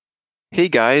Hey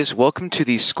guys, welcome to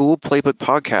the School Playbook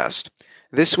Podcast.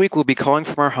 This week we'll be calling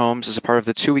from our homes as a part of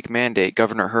the 2-week mandate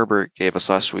Governor Herbert gave us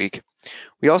last week.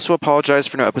 We also apologize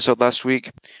for no episode last week.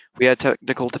 We had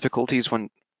technical difficulties when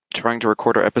trying to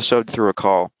record our episode through a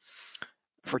call.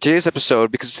 For today's episode,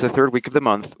 because it's the third week of the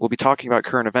month, we'll be talking about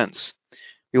current events.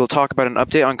 We will talk about an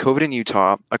update on COVID in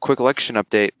Utah, a quick election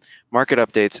update, market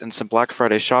updates, and some Black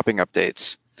Friday shopping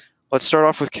updates. Let's start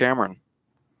off with Cameron.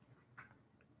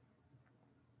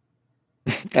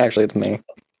 Actually, it's me.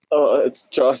 Oh, it's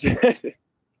Josh. Okay.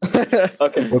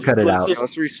 We'll cut it out.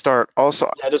 Let's restart.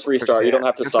 Also, Yeah, just restart. okay, You don't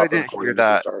have to I guess stop I didn't recording. hear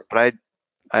Just that, restart. but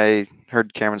I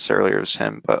heard Cameron say earlier it was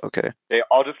him, but okay. Okay,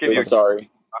 I'll just give you. I'm sorry. I'm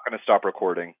not going to stop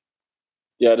recording.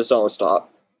 Yeah, just don't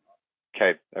stop.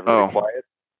 Okay, everybody quiet.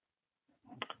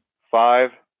 5,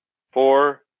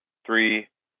 4, 3,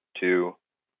 2,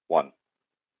 1.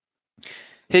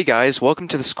 Hey guys, welcome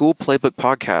to the School Playbook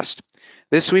Podcast.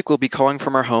 This week we'll be calling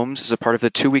from our homes as a part of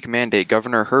the 2-week mandate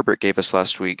Governor Herbert gave us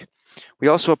last week. We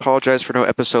also apologize for no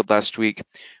episode last week.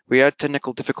 We had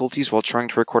technical difficulties while trying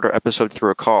to record our episode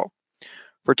through a call.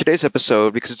 For today's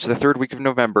episode, because it's the third week of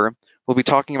November, we'll be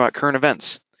talking about current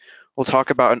events. We'll talk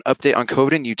about an update on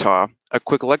COVID in Utah, a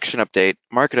quick election update,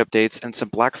 market updates, and some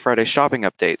Black Friday shopping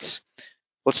updates.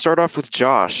 Let's start off with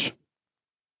Josh.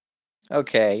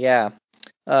 Okay, yeah.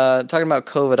 Talking about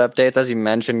COVID updates, as you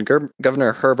mentioned,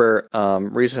 Governor Herbert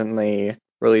recently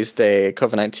released a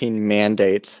COVID-19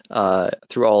 mandate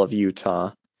through all of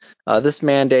Utah. This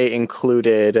mandate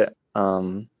included,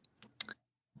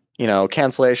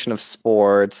 cancellation of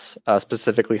sports,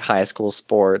 specifically high school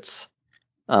sports.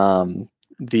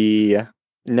 The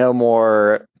no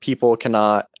more people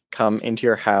cannot come into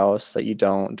your house that you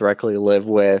don't directly live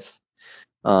with.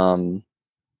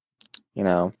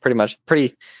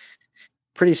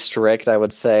 Pretty strict, I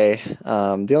would say.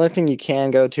 The only thing you can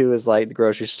go to is like the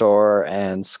grocery store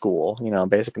and school,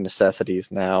 basic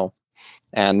necessities now.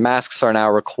 And masks are now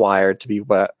required to be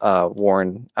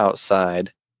worn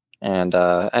outside. And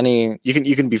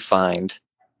you can be fined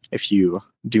if you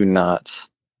do not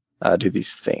do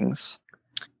these things.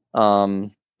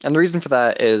 And the reason for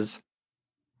that is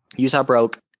Utah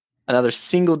broke another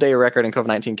single day record in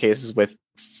COVID-19 cases with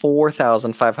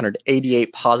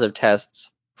 4,588 positive tests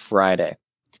Friday,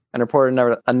 and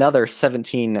reported another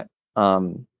 17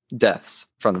 deaths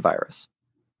from the virus.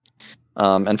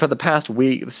 And for the past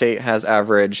week, the state has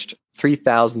averaged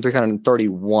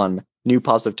 3,331 new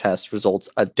positive test results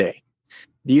a day.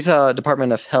 The Utah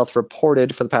Department of Health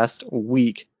reported for the past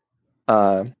week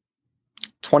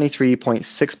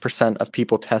 23.6% of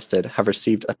people tested have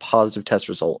received a positive test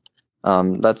result.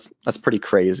 That's pretty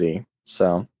crazy.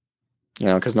 So,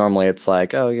 because normally it's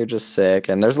like, oh, you're just sick.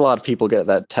 And there's a lot of people get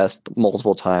that test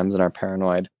multiple times and are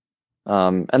paranoid.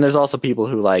 And there's also people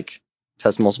who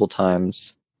test multiple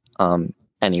times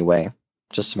anyway,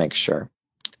 just to make sure.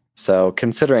 So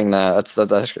considering that,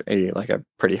 that's actually like a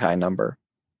pretty high number.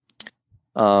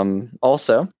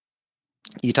 Also,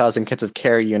 Utah's intensive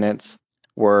care units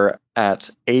were at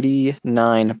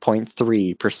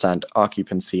 89.3%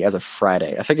 occupancy as of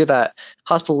Friday. I figured that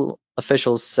hospital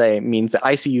officials say means that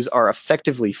ICUs are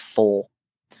effectively full.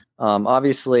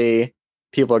 Obviously,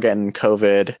 people are getting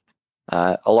COVID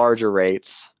at larger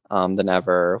rates than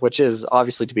ever, which is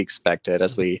obviously to be expected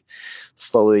as we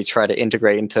slowly try to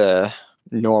integrate into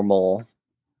normal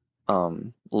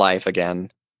life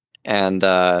again. And,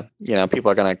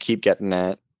 people are going to keep getting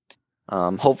it.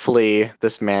 Hopefully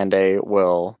this mandate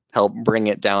will help bring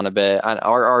it down a bit.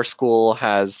 Our school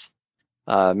has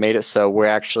made it so we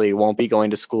actually won't be going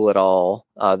to school at all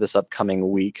this upcoming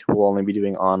week. We'll only be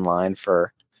doing online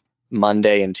for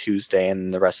Monday and Tuesday,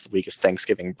 and the rest of the week is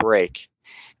Thanksgiving break.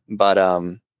 But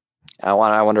I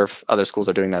wonder if other schools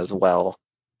are doing that as well.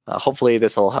 Hopefully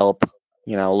this will help,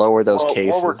 lower those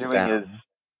cases down.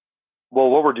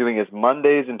 What we're doing is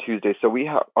Mondays and Tuesdays. So we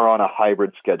are on a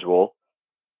hybrid schedule.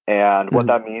 And what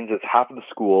that means is half of the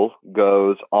school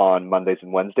goes on Mondays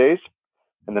and Wednesdays,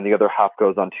 and then the other half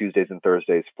goes on Tuesdays and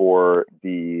Thursdays for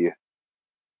the,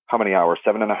 how many hours?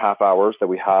 7.5 hours that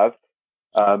we have.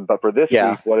 But for this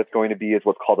week, what it's going to be is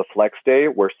what's called a flex day,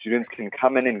 where students can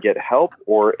come in and get help,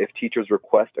 or if teachers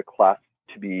request a class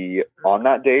to be on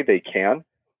that day, they can.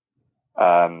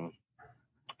 And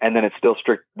then it's still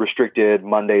restricted.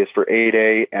 Mondays for A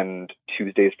day and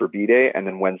Tuesdays for B day, and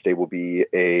then Wednesday will be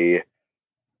a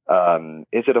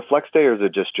is it a flex day or is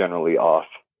it just generally off?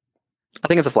 I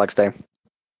think it's a flex day.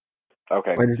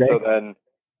 Okay. Wednesday? So then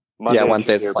Monday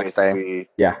Wednesday is a flex day.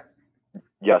 Yeah,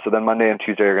 so then Monday and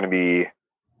Tuesday are going to be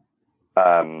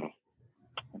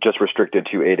just restricted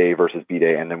to A day versus B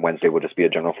day, and then Wednesday will just be a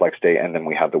general flex day, and then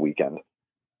we have the weekend.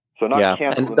 So not Yeah,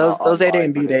 canceled, and but not those A day online,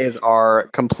 and B but it's- days are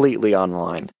completely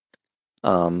online.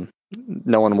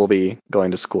 No one will be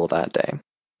going to school that day.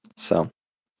 So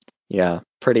yeah,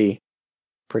 pretty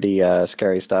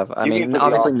scary stuff. I You mean, for the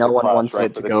obviously no opposite one class, wants right? it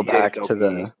For to the go B days, back they'll to be.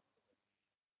 the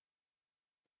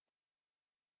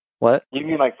what? You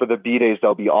mean like for the B days,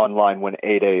 they'll be online when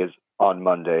A day is on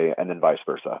Monday, and then vice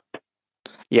versa.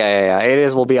 Yeah. A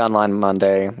days will be online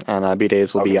Monday, and B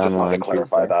days will Okay, be just wanted to online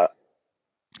clarify Tuesday. that.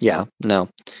 Yeah, no,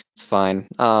 it's fine.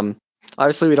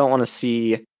 Obviously we don't want to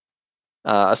see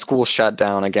a school shut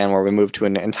down again where we move to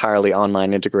an entirely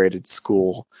online integrated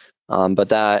school. But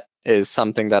that is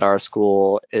something that our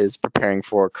school is preparing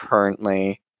for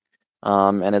currently.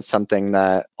 And it's something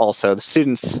that also the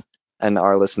students and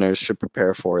our listeners should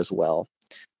prepare for as well.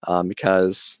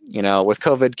 Because, with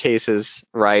COVID cases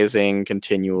rising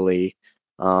continually,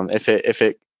 if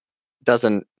it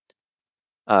doesn't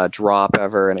drop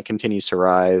ever and it continues to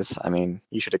rise, I mean,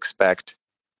 you should expect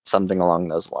something along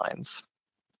those lines.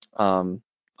 On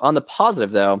the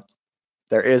positive, though,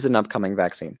 there is an upcoming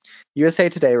vaccine. USA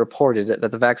Today reported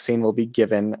that the vaccine will be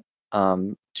given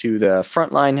to the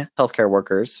frontline healthcare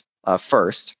workers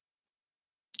first,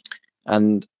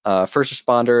 and first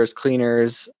responders,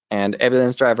 cleaners, and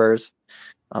ambulance drivers.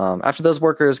 After those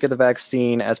workers get the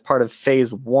vaccine as part of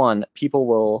phase 1, people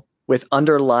will with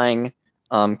underlying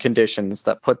conditions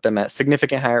that put them at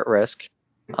significant higher risk,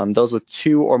 those with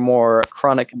 2 or more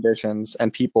chronic conditions,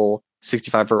 and people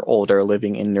 65 or older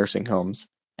living in nursing homes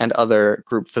and other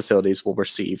group facilities will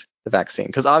receive the vaccine.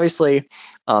 Because obviously,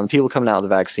 people coming out of the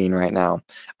vaccine right now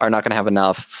are not going to have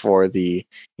enough for the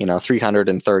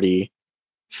 330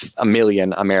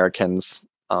 million Americans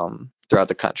throughout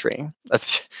the country.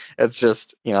 It's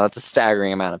just that's a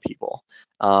staggering amount of people.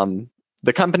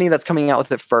 The company that's coming out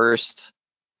with it first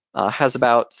has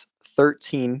about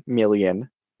 13 million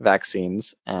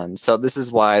vaccines, and so this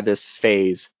is why this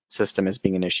phase system is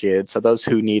being initiated. So those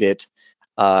who need it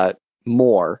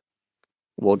more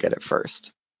will get it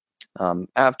first.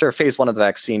 After phase 1 of the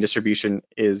vaccine distribution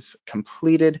is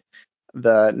completed,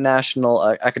 the national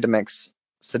academics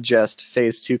suggest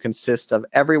phase 2 consists of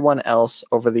everyone else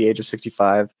over the age of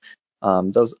 65,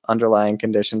 those underlying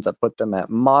conditions that put them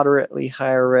at moderately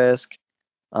higher risk,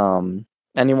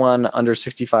 anyone under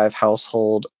 65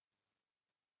 household,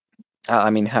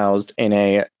 housed in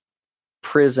a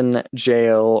prison,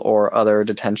 jail, or other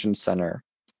detention center,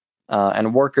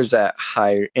 and workers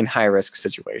in high risk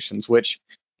situations, which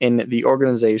in the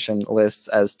organization lists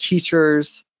as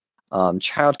teachers,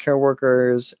 childcare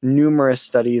workers. Numerous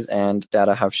studies and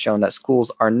data have shown that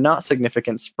schools are not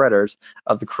significant spreaders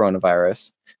of the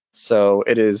coronavirus. So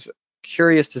it is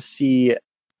curious to see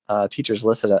teachers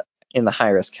listed in the high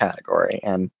risk category.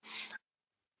 And,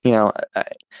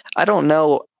 I don't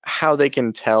know how they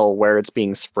can tell where it's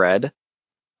being spread.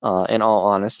 In all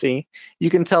honesty, you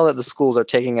can tell that the schools are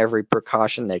taking every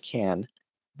precaution they can,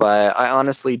 but I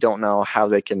honestly don't know how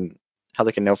they can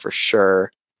know for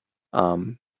sure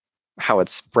how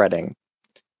it's spreading.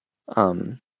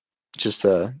 Just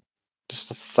a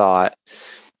thought.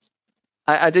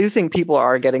 I do think people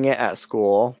are getting it at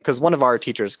school because one of our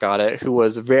teachers got it, who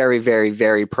was very, very,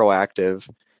 very proactive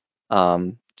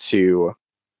to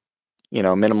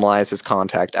minimize his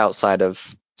contact outside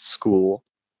of school.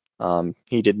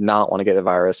 He did not want to get a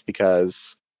virus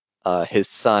because his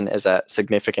son is at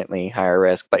significantly higher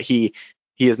risk, but he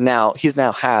now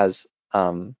has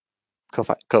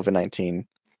COVID-19,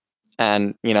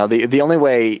 and the only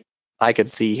way I could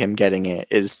see him getting it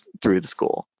is through the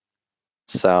school.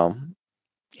 So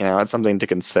it's something to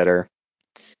consider.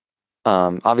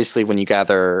 Obviously, when you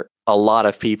gather a lot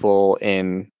of people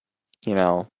in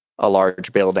a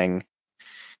large building,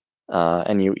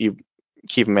 and you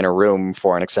keep them in a room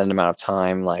for an extended amount of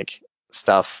time, like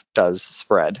stuff does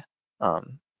spread.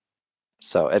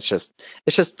 So it's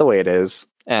just the way it is,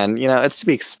 and it's to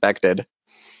be expected.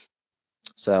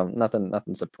 So nothing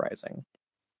surprising.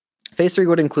 Phase 3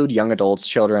 would include young adults,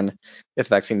 children, if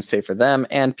the vaccine is safe for them,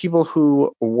 and people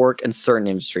who work in certain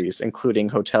industries, including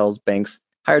hotels, banks,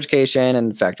 higher education,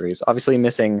 and factories. Obviously,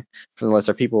 missing from the list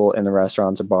are people in the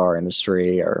restaurants or bar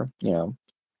industry, or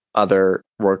other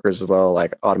workers as well,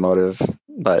 like automotive.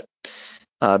 But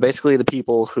basically, the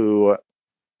people who,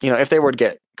 if they were to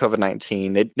get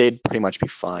COVID-19, they'd pretty much be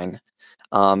fine.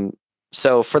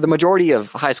 So for the majority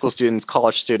of high school students,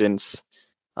 college students,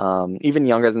 even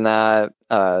younger than that,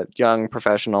 young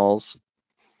professionals,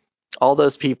 all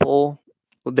those people,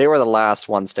 they were the last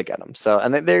ones to get them. So,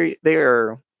 and they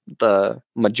are the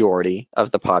majority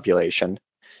of the population,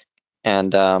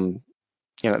 and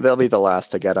they'll be the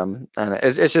last to get them, and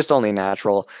it's just only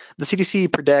natural. The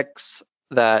CDC predicts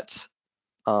that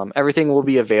Everything will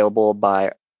be available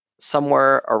by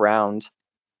somewhere around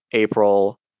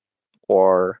April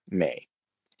or May.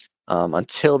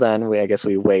 Until then, I guess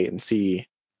we wait and see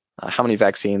how many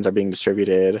vaccines are being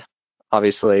distributed.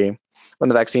 Obviously, when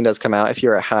the vaccine does come out, if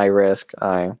you're at high risk,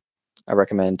 I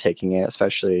recommend taking it,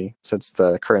 especially since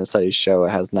the current studies show it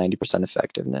has 90%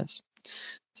 effectiveness,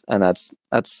 and that's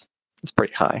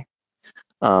pretty high.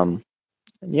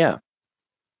 Yeah,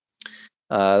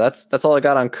 that's all I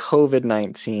got on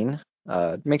COVID-19.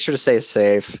 Make sure to stay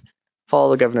safe,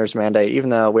 follow the governor's mandate, even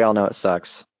though we all know it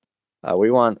sucks.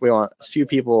 We want as few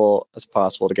people as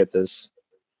possible to get this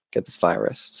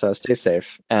virus. So stay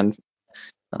safe. And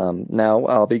now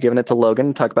I'll be giving it to Logan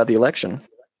to talk about the election.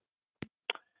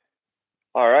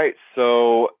 All right.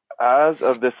 So as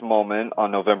of this moment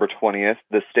on November 20th,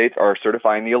 the states are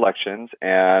certifying the elections,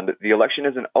 and the election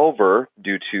isn't over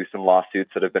due to some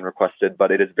lawsuits that have been requested,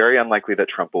 but it is very unlikely that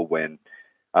Trump will win.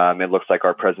 It looks like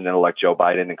our president-elect Joe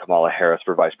Biden and Kamala Harris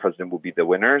for vice president will be the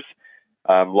winners.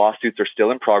 Lawsuits are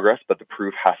still in progress, but the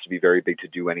proof has to be very big to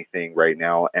do anything right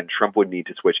now, and Trump would need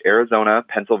to switch Arizona,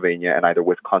 Pennsylvania, and either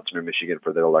Wisconsin or Michigan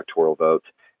for their electoral votes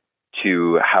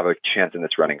to have a chance in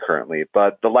this running currently,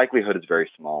 but the likelihood is very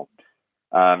small.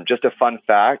 Just a fun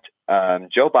fact,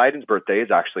 Joe Biden's birthday is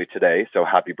actually today, so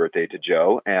happy birthday to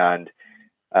Joe, and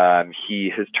he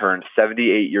has turned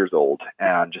 78 years old.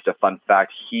 And just a fun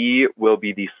fact, he will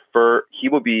be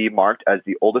marked as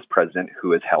the oldest president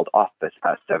who has held office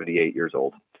at 78 years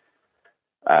old.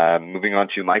 Moving on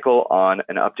to Michael on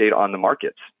an update on the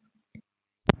markets.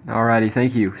 Alrighty,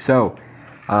 thank you. So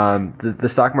the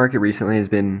stock market recently has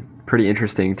been pretty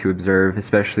interesting to observe,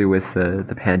 especially with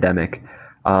the pandemic.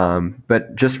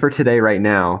 But just for today, right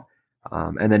now,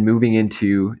 and then moving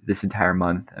into this entire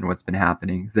month and what's been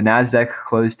happening, the NASDAQ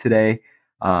closed today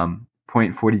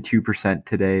 0.42%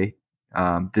 today,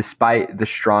 despite the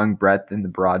strong breadth in the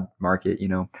broad market.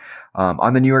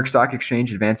 On the New York Stock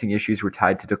Exchange, advancing issues were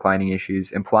tied to declining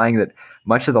issues, implying that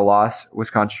much of the loss was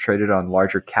concentrated on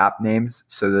larger cap names.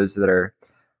 So those that are,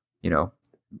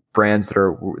 brands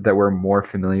that we're more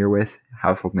familiar with,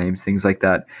 household names, things like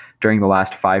that. During the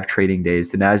last 5 trading days,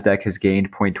 the NASDAQ has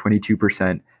gained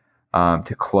 0.22%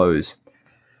 to close.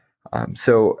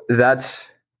 So that's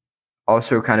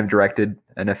also kind of directed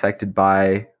and affected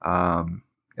by an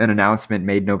announcement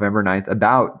made November 9th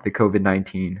about the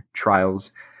COVID-19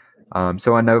 trials.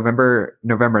 So on November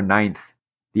 9th,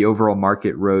 the overall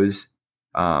market rose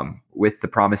with the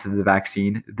promise of the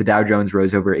vaccine. The Dow Jones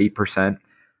rose over 8%.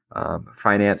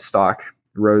 Finance stock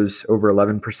rose over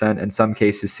 11%, in some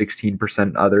cases 16%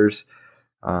 in others,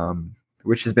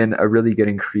 which has been a really good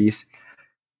increase.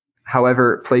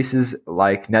 However, places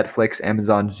like Netflix,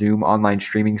 Amazon, Zoom, online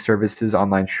streaming services,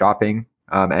 online shopping,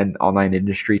 and online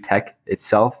industry tech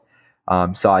itself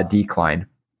saw a decline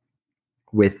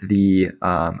with the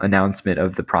announcement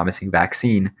of the promising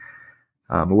vaccine,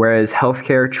 whereas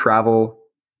healthcare, travel,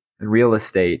 and real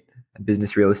estate, and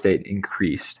business real estate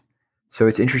increased. So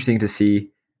it's interesting to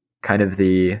see kind of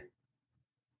the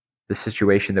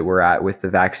situation that we're at with the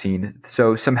vaccine.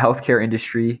 So some healthcare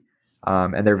industry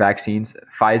and their vaccines,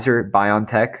 Pfizer,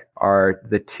 BioNTech are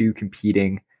the 2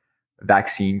 competing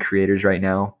vaccine creators right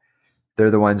now.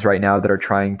 They're the ones right now that are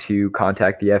trying to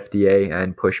contact the FDA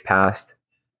and push past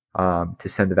to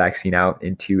send the vaccine out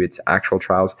into its actual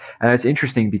trials. And it's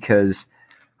interesting because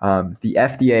the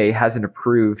FDA hasn't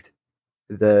approved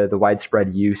the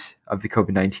widespread use of the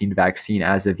COVID-19 vaccine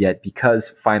as of yet because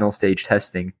final stage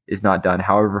testing is not done.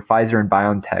 However, Pfizer and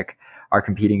BioNTech are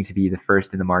competing to be the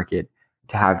first in the market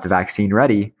to have the vaccine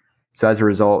ready. So as a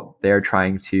result, they're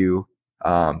trying to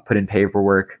put in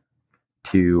paperwork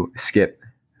to skip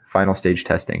final stage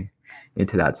testing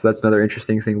into that. So that's another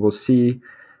interesting thing we'll see.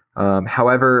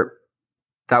 However,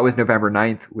 that was November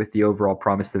 9th with the overall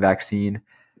promise of the vaccine.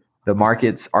 The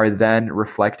markets are then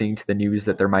reflecting to the news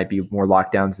that there might be more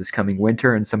lockdowns this coming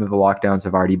winter, and some of the lockdowns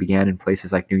have already began in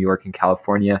places like New York and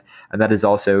California, and that is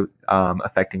also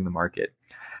affecting the market.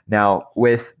 Now,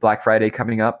 with Black Friday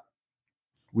coming up,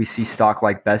 we see stock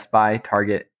like Best Buy,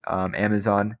 Target,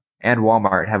 Amazon, and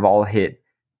Walmart have all hit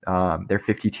their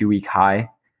 52-week high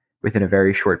within a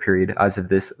very short period as of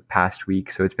this past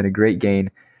week. So it's been a great gain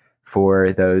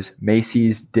for those.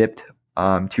 Macy's dipped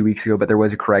 2 weeks ago, but there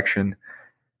was a correction.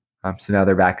 So now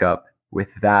they're back up with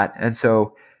that. And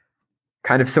so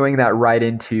kind of sewing that right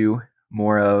into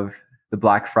more of the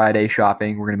Black Friday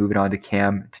shopping, we're going to move it on to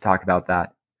Cam to talk about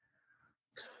that.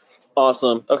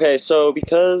 Awesome. Okay, so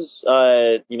because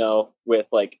with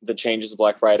like the changes of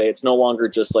Black Friday, it's no longer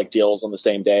just like deals on the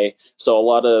same day. So a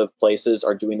lot of places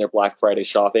are doing their Black Friday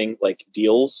shopping like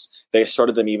deals. They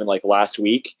started them even like last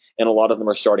week, and a lot of them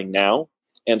are starting now.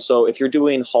 And so if you're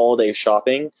doing holiday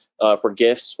shopping for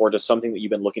gifts or just something that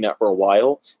you've been looking at for a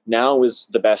while, now is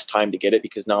the best time to get it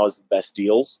because now is the best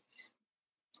deals.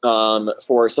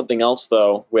 For something else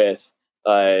though, with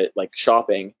like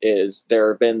shopping, is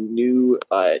there have been new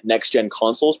next gen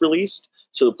consoles released.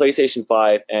 So the PlayStation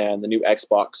 5 and the new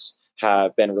Xbox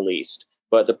have been released.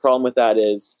 But the problem with that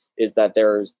is that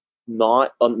there's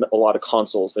not a lot of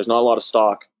consoles. There's not a lot of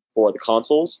stock for the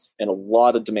consoles and a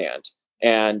lot of demand.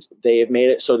 And they have made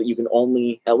it so that you can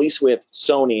only, at least with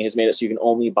Sony, has made it so you can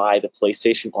only buy the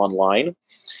PlayStation online.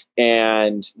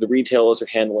 And the retailers are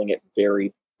handling it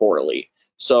very poorly.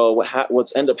 So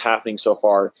what's ended up happening so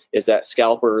far is that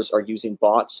scalpers are using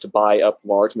bots to buy up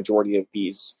large majority of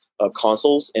these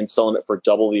consoles and selling it for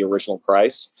double the original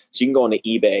price. So you can go onto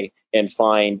eBay and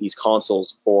find these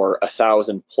consoles for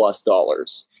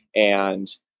 $1,000+, and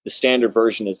the standard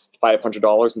version is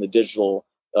 $500, and the digital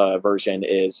version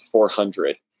is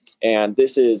 $400. And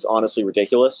this is honestly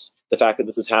ridiculous. The fact that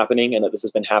this is happening and that this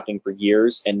has been happening for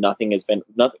years and nothing's been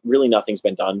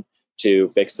done to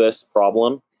fix this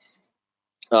problem.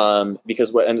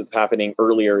 Because what ended up happening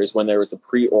earlier is when there was the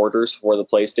pre-orders for the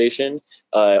PlayStation,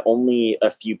 only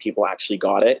a few people actually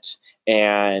got it.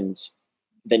 And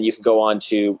then you could go on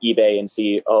to eBay and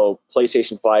see, oh,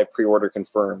 PlayStation 5 pre-order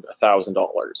confirmed,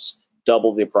 $1,000,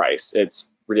 double the price. It's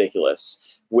ridiculous.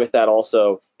 With that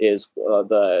also is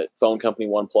the phone company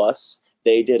OnePlus.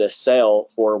 They did a sale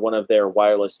for one of their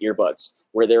wireless earbuds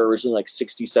where they were originally like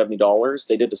 $60, $70.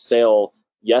 They did a sale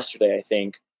yesterday, I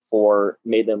think,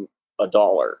 made them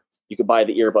 $1. You could buy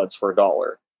the earbuds for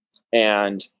 $1,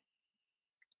 and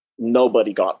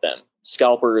nobody got them.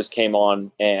 Scalpers came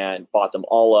on and bought them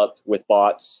all up with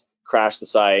bots, crashed the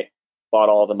site, bought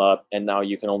all of them up, and now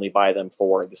you can only buy them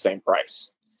for the same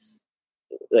price.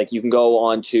 Like, you can go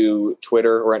on to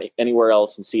Twitter or anywhere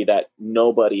else and see that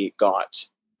nobody got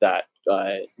that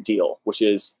deal, which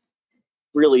is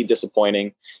really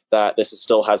disappointing that this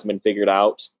still hasn't been figured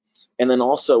out. And then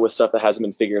also with stuff that hasn't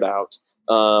been figured out,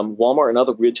 Walmart and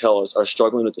other retailers are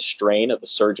struggling with the strain of the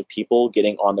surge of people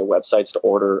getting on their websites to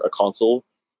order a console.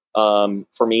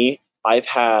 For me, I've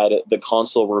had the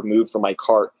console removed from my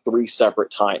cart 3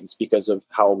 separate times because of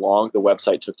how long the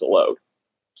website took to load.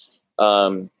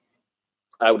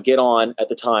 I would get on at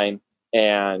the time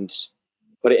and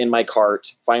put it in my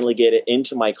cart, finally get it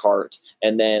into my cart,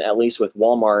 and then at least with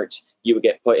Walmart, you would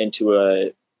get put into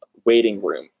a waiting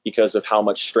room because of how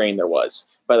much strain there was.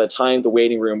 By the time the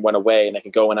waiting room went away and I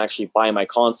could go and actually buy my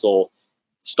console,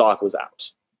 stock was out,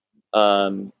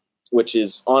 which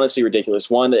is honestly ridiculous.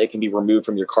 One, that it can be removed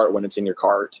from your cart when it's in your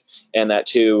cart, and that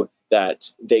two,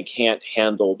 that they can't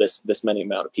handle this many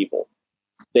amount of people.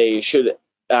 They should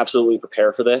absolutely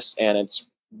prepare for this, and it's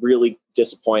really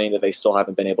disappointing that they still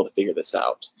haven't been able to figure this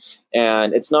out.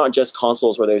 And it's not just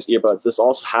consoles where there's earbuds. This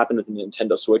also happened with the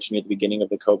Nintendo Switch near the beginning of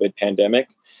the COVID pandemic.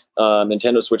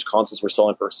 Nintendo Switch consoles were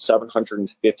selling for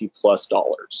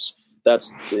 $750+.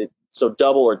 That's it. So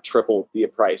double or triple the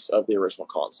price of the original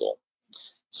console.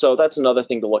 So that's another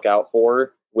thing to look out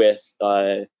for with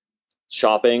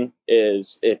shopping,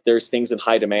 is if there's things in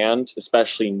high demand,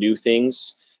 especially new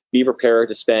things, be prepared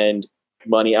to spend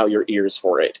money out your ears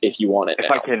for it if you want it. If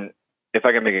I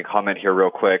can make a comment here real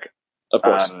quick. Of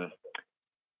course.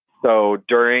 So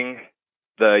during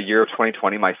the year of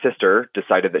 2020, my sister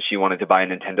decided that she wanted to buy a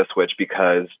Nintendo Switch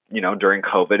because, during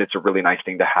COVID, it's a really nice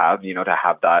thing to have, to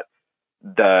have that.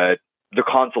 The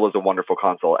console is a wonderful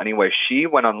console. Anyway, she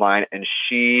went online and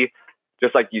she,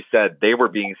 just like you said, they were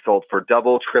being sold for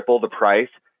double, triple the price.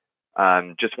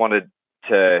 Just wanted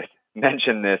to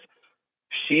mention this.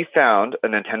 She found a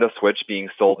Nintendo Switch being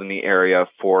sold in the area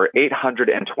for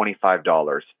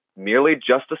 $825, merely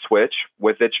just a Switch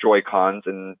with its Joy-Cons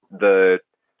and the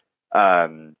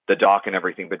dock and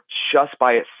everything, but just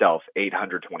by itself,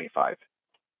 $825.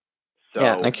 So,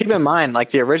 yeah, and keep in mind, like,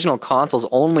 the original console's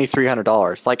only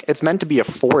 $300. Like, it's meant to be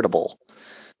affordable.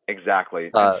 Exactly.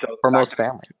 So for most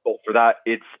families. For that,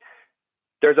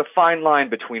 there's a fine line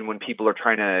between when people are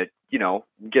trying to,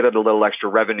 get a little extra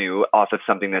revenue off of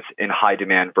something that's in high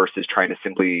demand versus trying to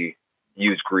simply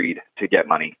use greed to get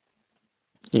money.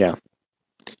 Yeah.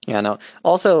 Yeah, no.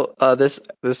 Also, this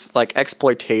like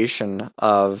exploitation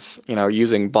of,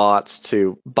 using bots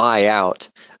to buy out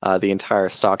the entire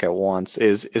stock at once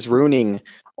is ruining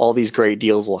all these great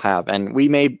deals we'll have. And we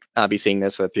may be seeing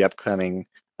this with the upcoming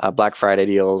Black Friday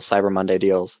deals, Cyber Monday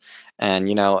deals. And,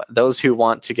 those who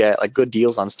want to get like good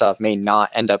deals on stuff may not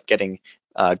end up getting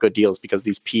good deals because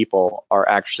these people are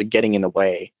actually getting in the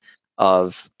way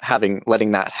of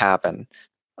letting that happen.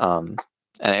 And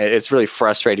it's really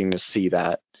frustrating to see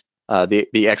that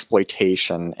the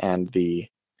exploitation and the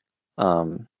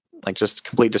like just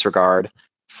complete disregard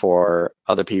for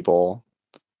other people,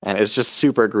 and it's just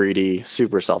super greedy,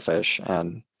 super selfish,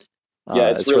 and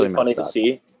Yeah, it's really funny messed to up.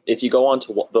 see. If you go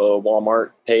onto the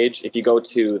Walmart page, if you go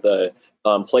to the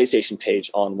PlayStation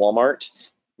page on Walmart,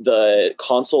 the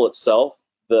console itself,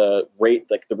 the rate,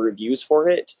 like the reviews for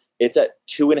it, it's at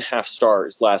 2.5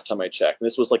 stars last time I checked. And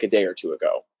this was like a day or two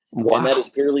ago. Wow. And that is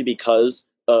purely because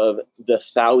of the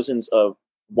thousands of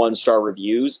 1-star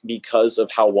reviews because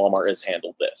of how Walmart has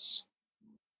handled this.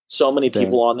 So many Dang.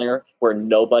 people on there where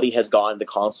nobody has gotten the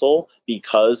console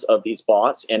because of these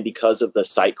bots and because of the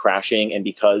site crashing and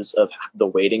because of the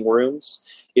waiting rooms.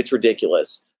 It's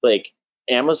ridiculous. Like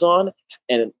Amazon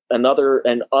and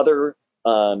other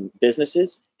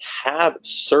businesses have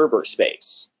server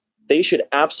space. They should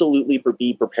absolutely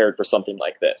be prepared for something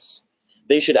like this.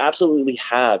 They should absolutely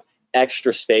have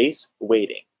extra space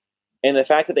waiting. And the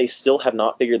fact that they still have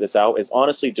not figured this out is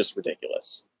honestly just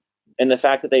ridiculous. And the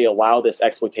fact that they allow this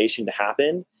exploitation to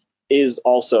happen is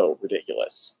also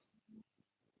ridiculous.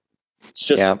 It's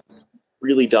just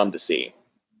really dumb to see.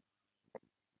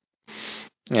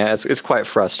 Yeah, it's quite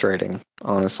frustrating,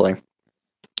 honestly.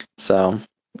 So,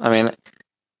 I mean,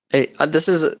 this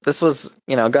was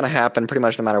going to happen pretty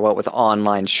much no matter what with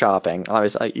online shopping.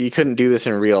 Obviously, you couldn't do this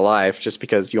in real life just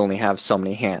because you only have so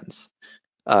many hands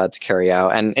to carry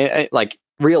out. And like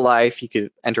real life, you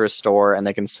could enter a store and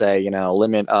they can say,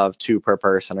 limit of 2 per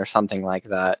person or something like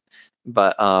that.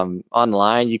 But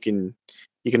online, you can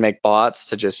make bots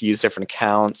to just use different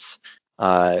accounts.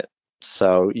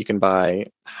 So you can buy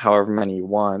however many you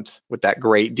want with that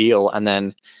great deal, and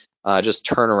then just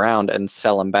turn around and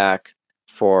sell them back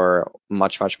for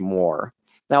much, much more.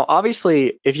 Now,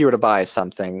 obviously, if you were to buy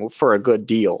something for a good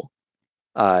deal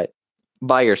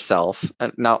by yourself,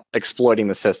 and not exploiting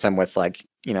the system with like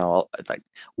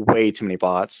way too many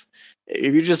bots,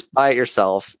 if you just buy it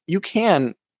yourself, you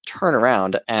can turn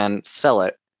around and sell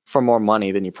it for more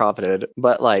money than you profited,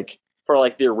 but like for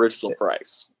like the original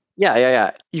price.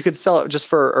 Yeah. You could sell it just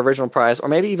for original price, or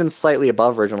maybe even slightly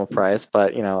above original price.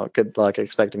 But good luck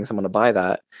expecting someone to buy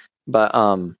that. But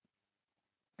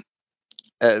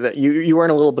you earn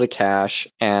a little bit of cash,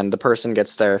 and the person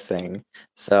gets their thing.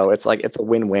 So it's a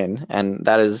win-win, and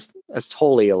it's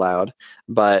totally allowed.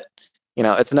 But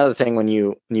it's another thing when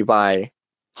you buy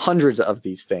hundreds of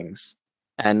these things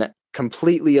and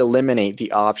completely eliminate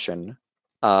the option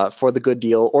for the good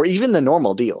deal or even the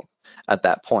normal deal at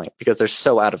that point, because they're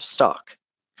so out of stock.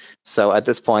 So at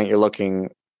this point, you're looking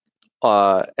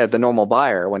at the normal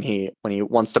buyer when he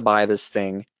wants to buy this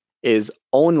thing is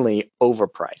only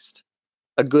overpriced.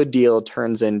 A good deal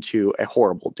turns into a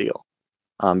horrible deal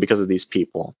because of these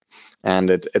people, and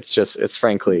it's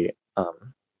frankly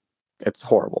it's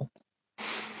horrible.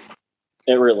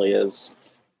 It really is.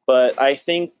 But I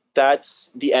think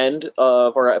that's the end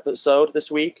of our episode this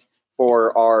week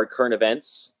for our current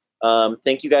events.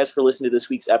 Thank you guys for listening to this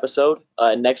week's episode.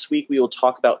 Next week, we will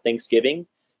talk about Thanksgiving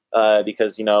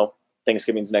because,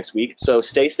 Thanksgiving's next week. So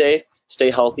stay safe,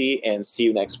 stay healthy, and see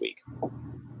you next week.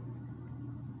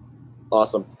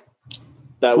 Awesome.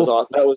 That was awesome.